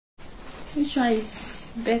Which one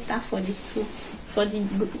is better for the two? For the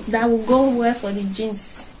that will go well for the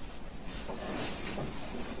jeans.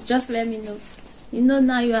 Just let me know. You know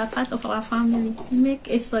now you are part of our family. Make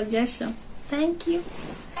a suggestion. Thank you.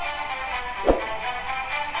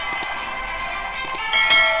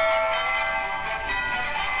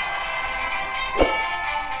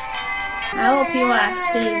 I hope you are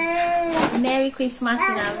safe. Merry Christmas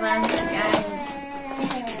in advance, guys.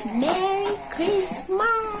 Merry Christmas.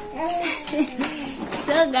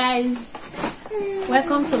 So guys,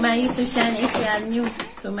 welcome to my YouTube channel. If you are new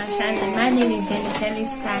to my channel, my name is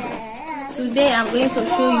JennyKellystyle. Today I'm going to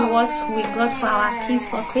show you what we got for our kids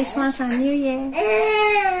for Christmas and New Year.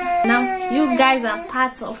 Now you guys are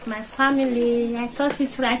part of my family. I thought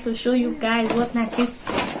it's right to show you guys what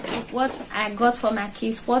I got for my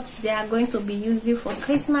kids, what they are going to be using for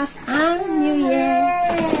Christmas and New Year.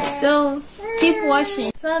 So keep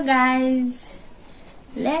watching. So guys,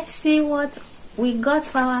 let's see what we got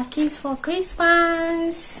for our kids for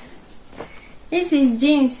Christmas. This is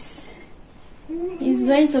jeans. He's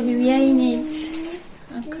going to be wearing it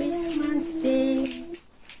on Christmas Day.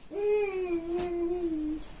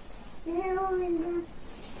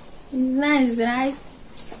 It's nice, right?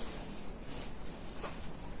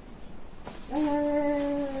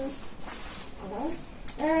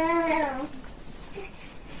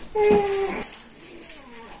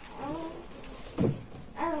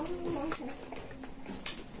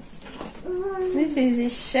 This is the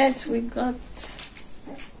shirt we got.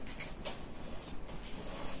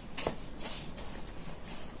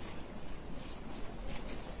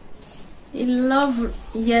 He loves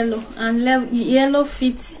yellow, and yellow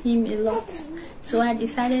fits him a lot, so I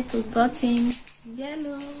decided to get him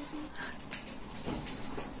yellow.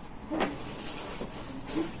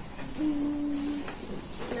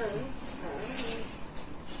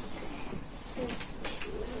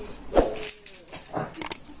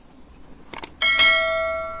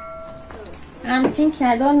 I'm thinking,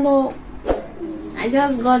 I don't know, I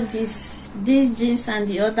just got this jeans and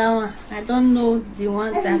the other one. I don't know the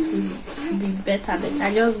one that will be better, but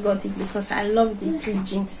I just got it because I love the two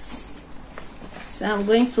jeans. So I'm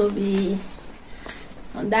going to be,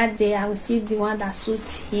 on that day I will see the one that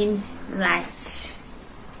suits him right.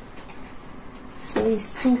 So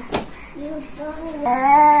it's two. So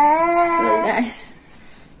guys,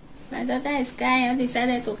 my daughter is crying. I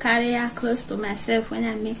decided to carry her close to myself when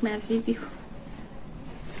I make my video.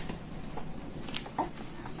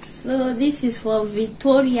 So this is for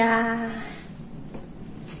Victoria.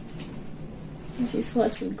 This is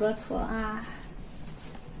what we got for her.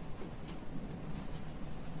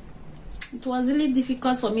 It was really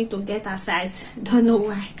difficult for me to get her size. Don't know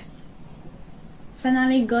why.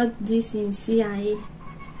 Finally got this in C and A.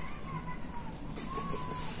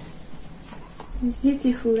 It's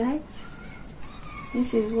beautiful, right?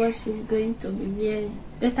 This is what she's going to be wearing.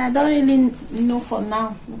 But I don't really know for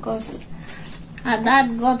now because her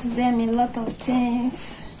dad got them a lot of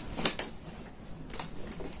things.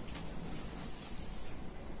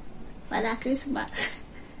 For that Christmas,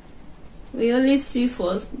 we only see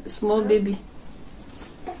for small baby.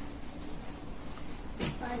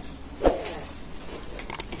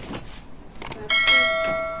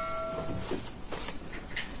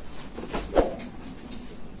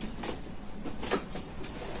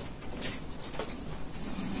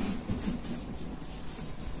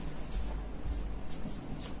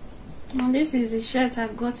 And this is the shirt I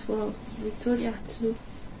got for Victoria too.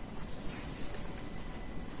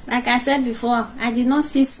 Like I said before, I did not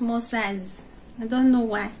see small size. I don't know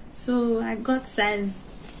why. So I got size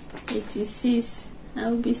 86. I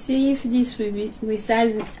will be seeing if this will be with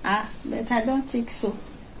size R, but I don't think so.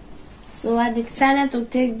 So I decided to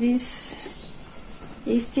take this.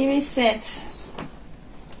 It's 3 sets.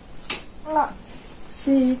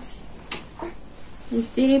 See it? It's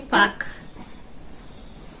 3 pack.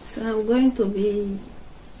 So I'm going to be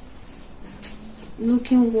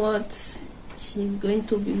looking what she's going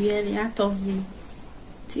to be wearing out of the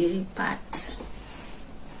 3 part.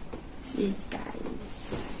 See it, guys.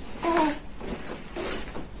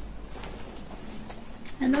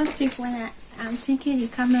 I don't think when I'm thinking the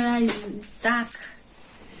camera is dark.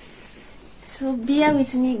 So bear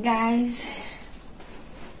with me, guys.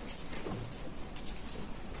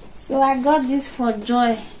 So I got this for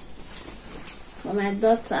Joy, for my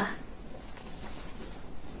daughter.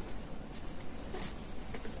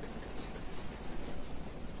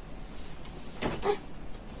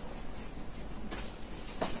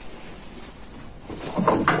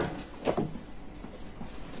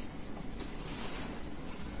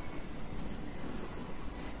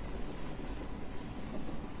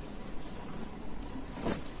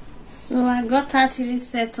 So I got her 3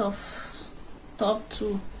 sets of top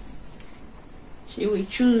 2. She will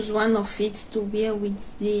choose one of it to wear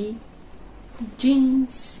with the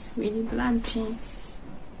jeans, with the black jeans.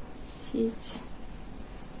 See it?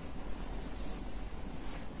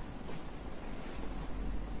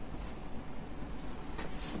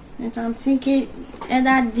 And I'm thinking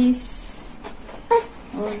either this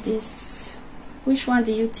or this. Which one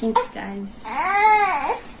do you think, guys?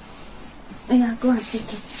 Oh yeah, go and take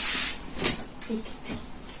it. Take it.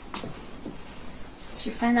 She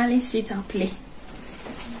finally sit and play.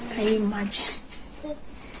 Can you imagine?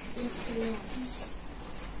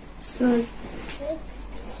 So,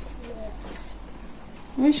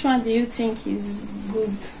 which one do you think is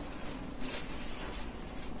good?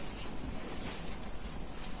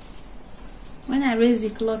 When I raise the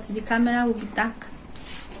cloth, the camera will be dark.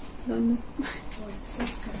 Don't know.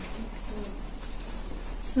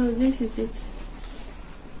 So this is it.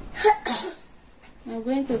 I'm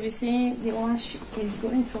going to be seeing the one she is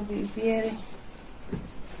going to be wearing.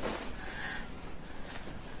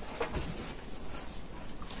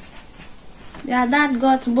 Their dad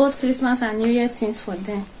got both Christmas and New Year things for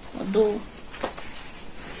them, although.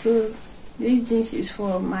 So this jeans is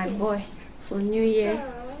for my boy for New Year.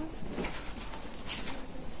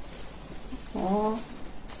 Or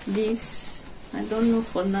this, I don't know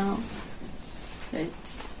for now, but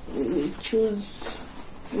we will choose.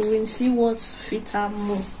 We will see what fits her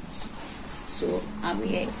most. So I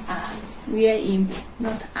wear him,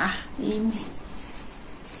 not him.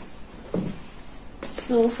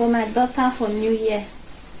 So for my daughter for New Year,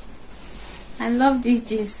 I love these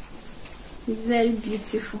jeans. It's very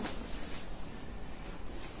beautiful.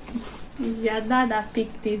 It's your dad that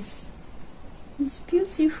picked this. It's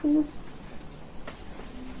beautiful.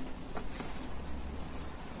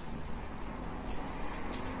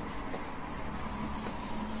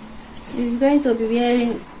 He's going to be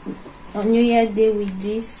wearing on New Year Day with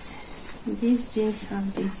these jeans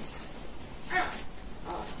and this.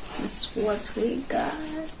 This is what we got.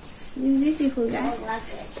 It's beautiful,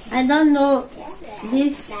 guys. I don't know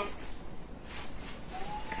this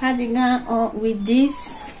cardigan or with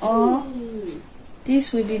this or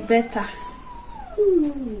this will be better.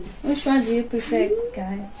 Which one do you prefer,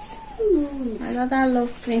 guys? My daughter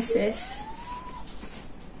loves princess.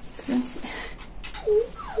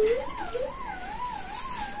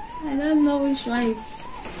 I don't know which one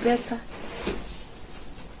is better.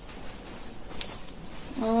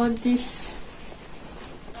 Or this.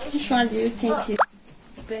 Which one do you think is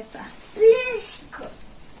better? Please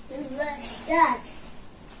start.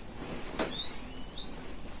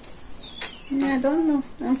 I don't know.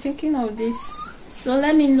 I'm thinking of this. So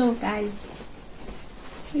let me know, guys.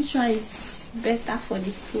 Which one is better for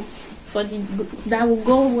the two? For the that will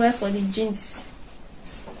go well for the jeans.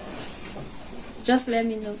 Just let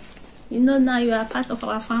me know. You know now you are part of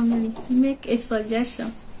our family. Make a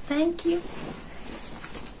suggestion. Thank you.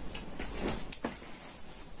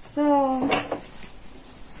 So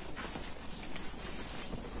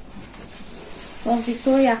from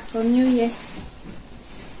Victoria for New Year,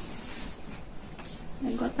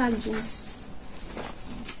 I got her jeans.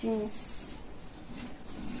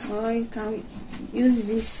 Or you can use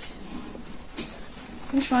this.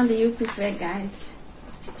 Which one do you prefer, guys?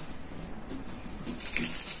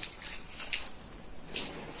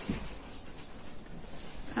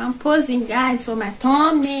 I'm posing, guys, for my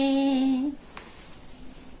tummy.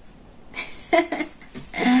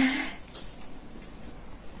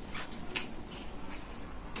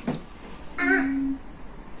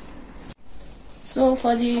 So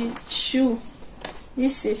for the shoe,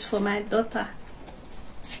 this is for my daughter,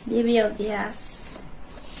 baby of the ass.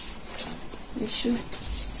 The shoe.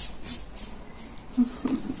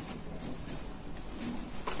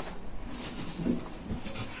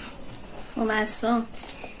 For my son,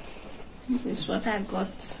 this is what I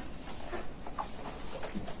got.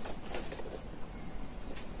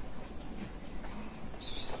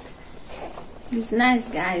 It's nice,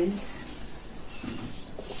 guys.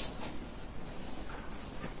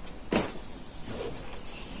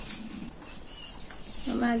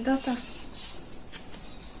 For my daughter,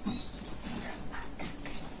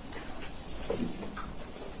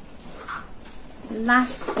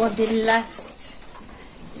 last for the last.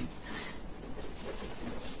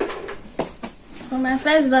 For my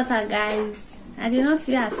first daughter, guys, I did not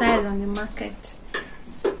see her size on the market.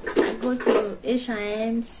 I go to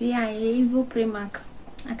H&M, CIA, Evo Primark.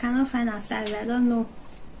 I cannot find her size. I don't know.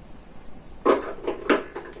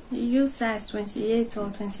 You use size 28 or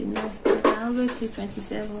 29, but I always see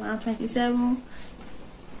 27. And 27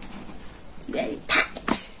 it's very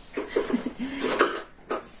tight.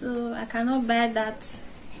 so I cannot buy that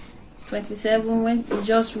 27 when you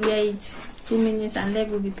just wear it 2 minutes and leg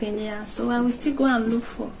will be paining her. So I will still go and look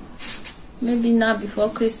for, maybe now before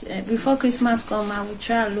Christmas come I will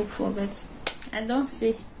try and look for, but I don't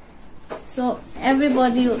see. So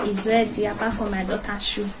everybody is ready apart from my daughter's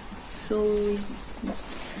shoe, so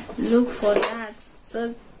we look for that.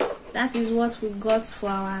 So that is what we got for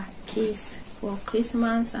our case for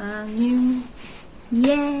Christmas and New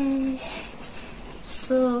Year.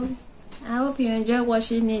 So I hope you enjoy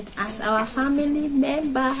watching it as our family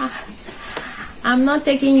member. I'm not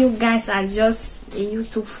taking you guys as just a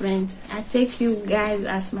YouTube friend. I take you guys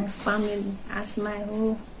as my family, as my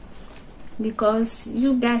home, because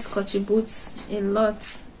you guys contribute a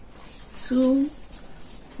lot to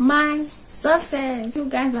my success. You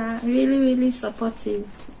guys are really supportive.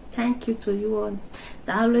 Thank you to you all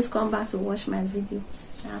that always come back to watch my video.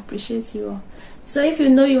 I appreciate you all. So if you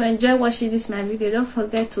know you enjoy watching this my video, don't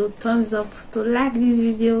forget to thumbs up, to like this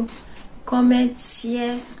video, comment,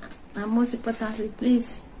 share, and most importantly,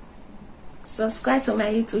 please subscribe to my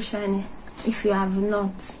YouTube channel if you have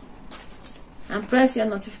not, and press your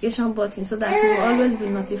notification button so that you will always be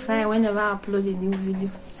notified whenever I upload a new video.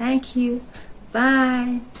 Thank you.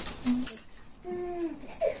 Bye.